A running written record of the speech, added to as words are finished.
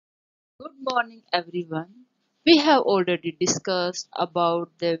Good morning, everyone. We have already discussed about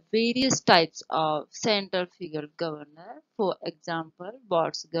the various types of centrifugal governor. For example,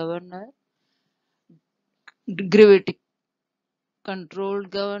 Watt's governor, gravity controlled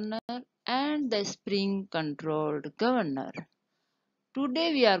governor, and the spring controlled governor.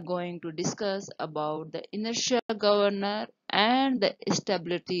 Today we are going to discuss about the inertia governor and the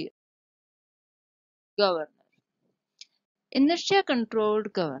stability governor. Inertia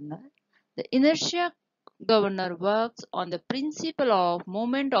controlled governor. The inertia governor works on the principle of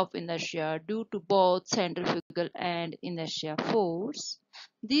moment of inertia due to both centrifugal and inertia force.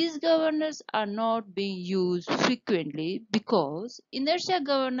 These governors are not being used frequently because inertia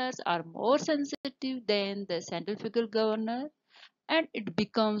governors are more sensitive than the centrifugal governor, and it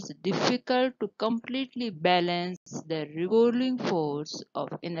becomes difficult to completely balance the revolving force of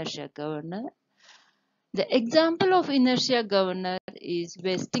inertia governor. The example of inertia governor is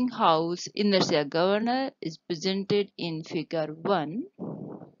Westinghouse inertia governor is presented in figure 1.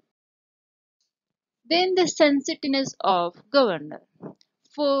 Then the sensitiveness of governor.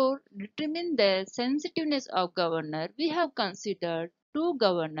 For determine the sensitiveness of governor, we have considered two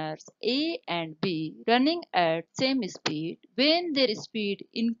governors A and B running at same speed. When their speed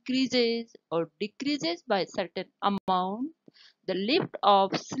increases or decreases by certain amount, the lift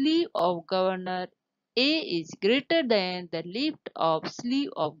of sleeve of governor A is greater than the lift of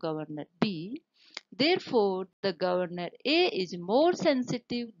sleeve of governor B. Therefore, the governor A is more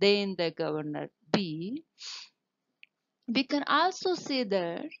sensitive than the governor B. We can also say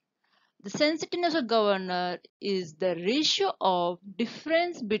that the sensitiveness of governor is the ratio of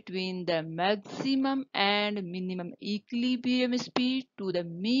difference between the maximum and minimum equilibrium speed to the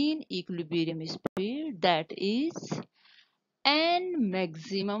mean equilibrium speed, that is n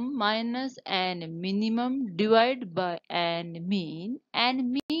maximum minus n minimum divided by n mean.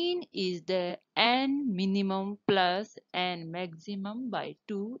 N mean is the n minimum plus n maximum by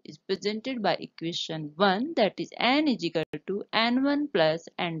 2 is presented by equation 1, that is n is equal to n1 plus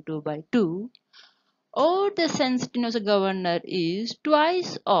n2 by 2, or the sensitiveness governor is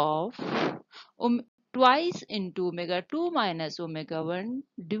twice into omega 2 minus omega 1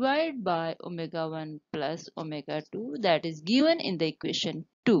 divided by omega 1 plus omega 2, that is given in the equation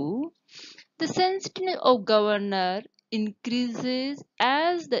 2. The sensitiveness of governor increases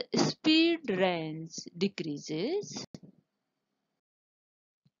as the speed range decreases.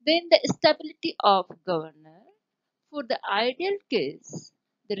 Then the stability of governor. For the ideal case,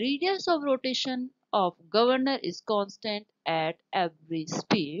 the radius of rotation of governor is constant at every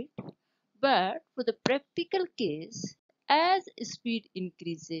speed. But for the practical case, as speed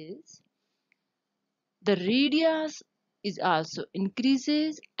increases, the radius is also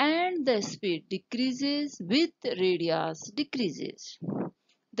increases and the speed decreases with radius decreases.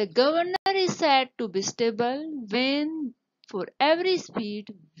 The governor is said to be stable when for every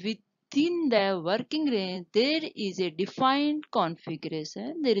speed within the working range there is a defined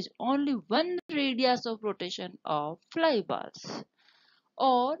configuration. There is only one radius of rotation of flyballs.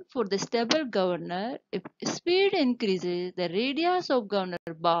 Or for the stable governor, if speed increases, the radius of governor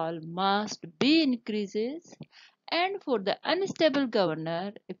ball must be increases. And for the unstable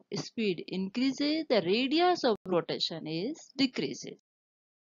governor, if speed increases, the radius of rotation is decreases.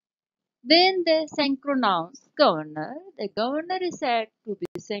 Then the synchronous governor. The governor is said to be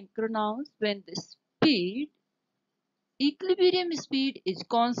synchronous when the equilibrium speed is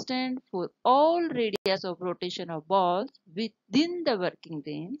constant for all radius of rotation of balls within the working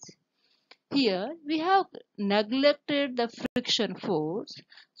range. Here we have neglected the friction force.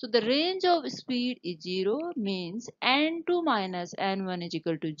 So the range of speed is 0 means n2 minus n1 is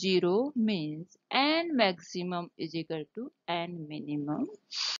equal to 0 means n maximum is equal to n minimum.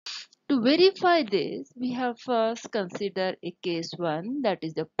 To verify this, we have first consider a case 1, that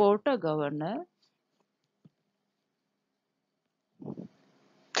is the Porter governor.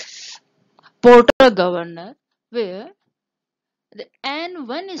 Where the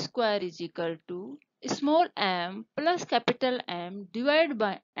n1 square is equal to small m plus capital M divided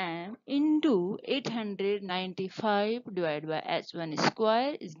by m into 895 divided by h1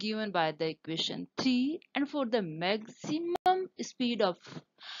 square is given by the equation 3, and for the maximum speed of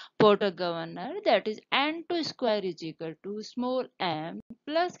Porter governor, that is n2 square is equal to small m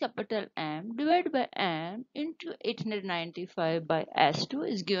plus capital M divided by m into 895 by s2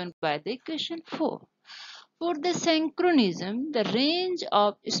 is given by the equation 4. For the synchronism, the range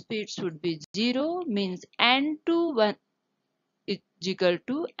of speeds would be 0 means n2 1 is equal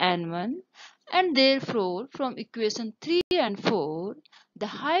to n1, And therefore, from equation 3 and 4, the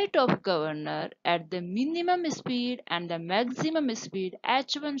height of governor at the minimum speed and the maximum speed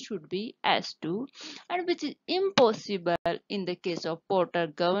h1 should be h2, and which is impossible in the case of Porter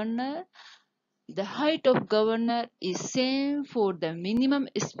governor. The height of governor is same for the minimum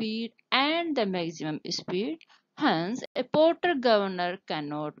speed and the maximum speed. Hence, a Porter governor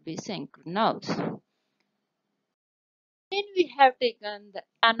cannot be synchronous. Then we have taken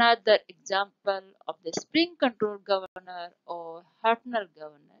another example of the spring control governor or Hartnell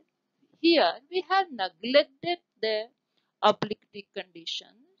governor. Here we have neglected the oblique condition.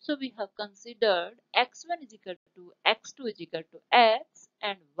 So we have considered x1 is equal to x2 is equal to x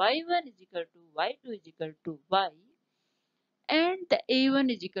and y1 is equal to y2 is equal to y, and the a1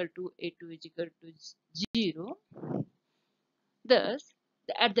 is equal to a2 is equal to 0. Thus,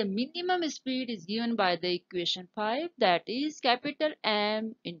 at the minimum speed is given by the equation 5, that is capital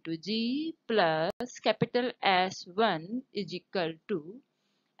M into G plus capital S1 is equal to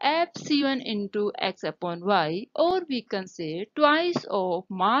fc1 into x upon y, or we can say twice of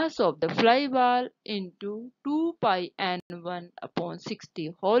mass of the fly ball into 2 pi n1 upon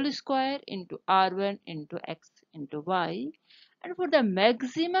 60 whole square into r1 into x into y. And for the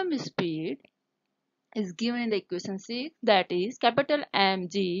maximum speed is given in the equation 6, that is capital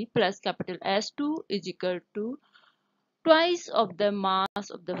mg plus capital S2 is equal to twice of the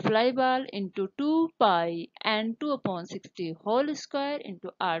mass of the fly ball into 2 pi and 2 upon 60 whole square into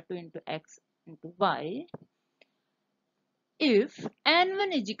r2 into x into y. If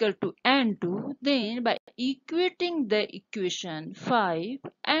n1 is equal to n2, then by equating the equation 5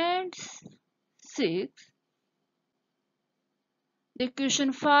 and 6, the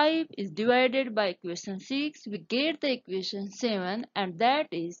equation 5 is divided by equation 6, we get the equation 7, and that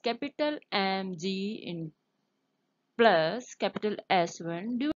is capital mg in plus capital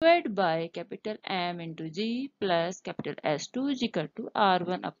S1 divided by capital M into G plus capital S2 is equal to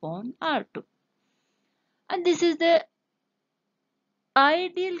R1 upon R2. And this is the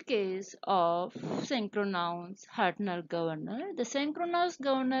ideal case of synchronous Hartnell governor. The synchronous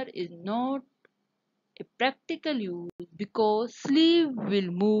governor is not a practical use because sleeve will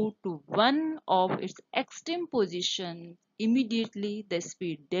move to one of its extreme position. Immediately the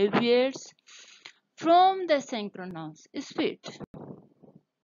speed deviates from the synchronous speed.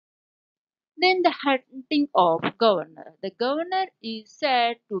 Then the hunting of governor. The governor is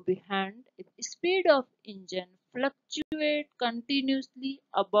said to be hunt if speed of engine fluctuate continuously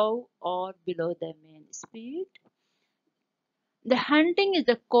above or below the main speed. The hunting is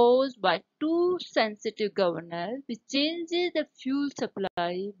caused by too sensitive governor which changes the fuel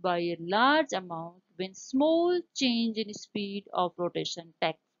supply by a large amount when small change in speed of rotation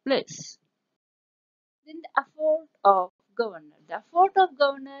takes place. Then the effort of governor. The effort of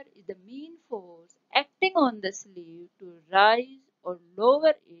governor is the mean force acting on the sleeve to rise or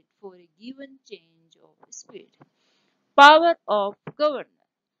lower it for a given change of speed. Power of governor.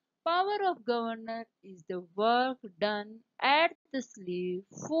 Power of governor is the work done at the sleeve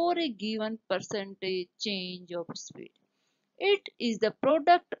for a given percentage change of speed. It is the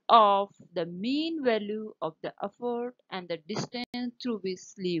product of the mean value of the effort and the distance through which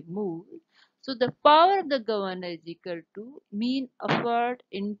sleeve moves. So the power of the governor is equal to mean effort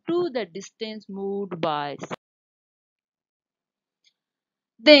into the distance moved by.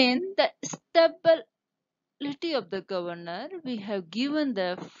 Then the stability of the governor, we have given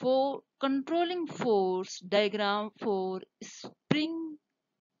the controlling force diagram for spring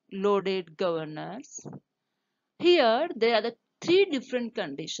loaded governors. Here there are the three different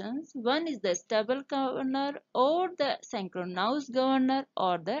conditions. One is the stable governor or the synchronous governor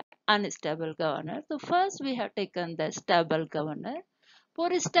or the unstable governor. So first we have taken the stable governor. For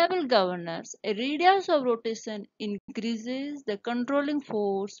stable governors, a radius of rotation increases, the controlling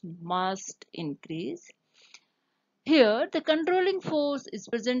force must increase. Here the controlling force is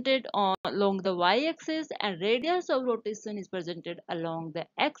presented along the y-axis and radius of rotation is presented along the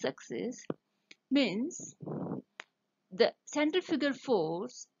x-axis. Means the centrifugal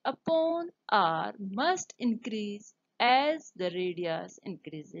force upon R must increase as the radius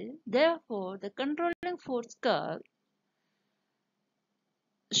increases. Therefore, the controlling force curve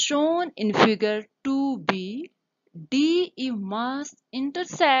shown in figure 2b, DE must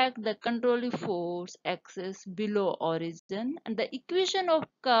intersect the controlling force axis below origin, and the equation of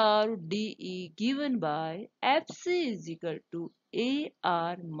curve DE given by FC is equal to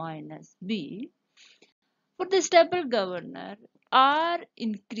AR minus B. For the stable governor, R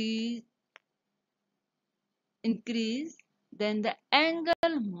increase, then the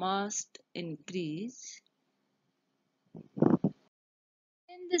angle must increase.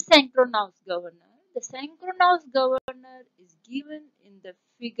 Then The synchronous governor. The synchronous governor is given in the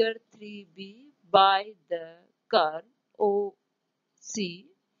figure 3b by the curve OC.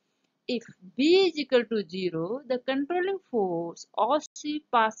 If B is equal to 0, the controlling force OC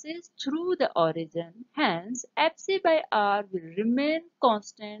passes through the origin. Hence, Fc by R will remain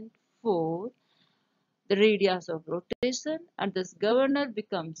constant for the radius of rotation, and this governor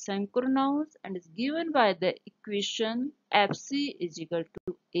becomes synchronous and is given by the equation Fc is equal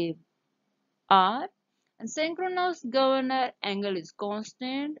to AR. And synchronous governor angle is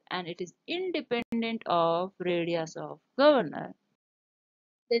constant and it is independent of radius of governor.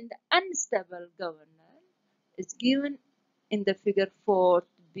 Then the unstable governor is given in the figure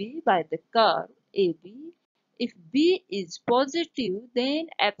 4b by the curve AB. If B is positive, then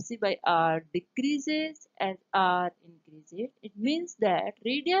Fc by R decreases as R increases. It means that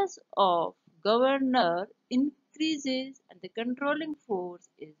radius of governor increases and the controlling force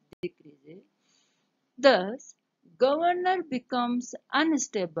is decreases. Thus, governor becomes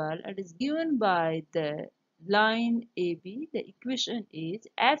unstable and is given by the line AB. The equation is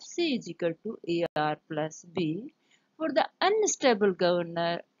Fc is equal to AR plus B. For the unstable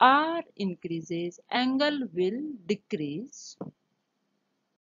governor, R increases, angle will decrease.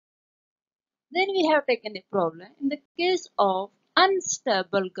 Then we have taken a problem. In the case of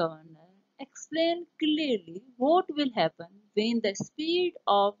unstable governor, explain clearly what will happen when the speed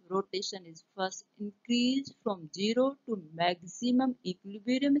of rotation is first increased from 0 to maximum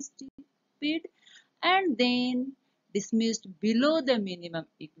equilibrium speed and then dismissed below the minimum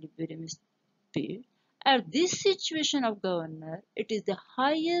equilibrium speed. At this situation of governor, it is the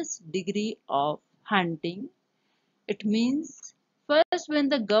highest degree of hunting. It means first when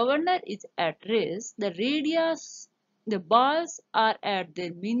the governor is at rest, the balls are at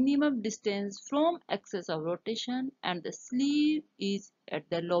their minimum distance from axis of rotation and the sleeve is at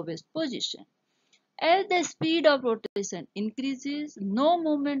the lowest position. As the speed of rotation increases, no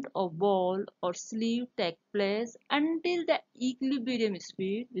movement of ball or sleeve takes place until the equilibrium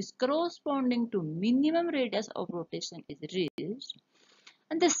speed, which corresponding to minimum radius of rotation, is reached.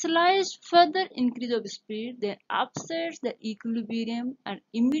 And the slight further increase of speed then upsets the equilibrium and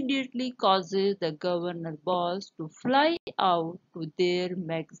immediately causes the governor balls to fly out to their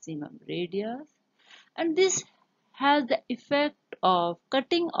maximum radius. And this has the effect of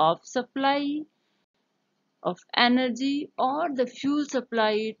cutting off supply of energy or the fuel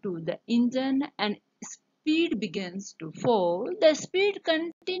supply to the engine and speed begins to fall. The speed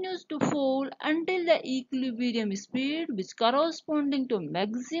continues to fall until the equilibrium speed, which corresponding to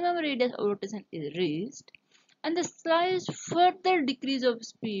maximum radius of rotation, is reached. And the slight further decrease of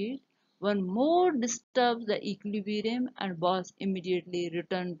speed one more disturbs the equilibrium and balls immediately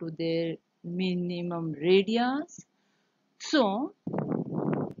return to their minimum radius. So,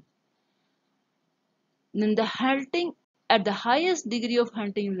 then the halting at the highest degree of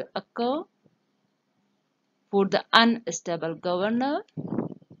halting will occur for the unstable governor.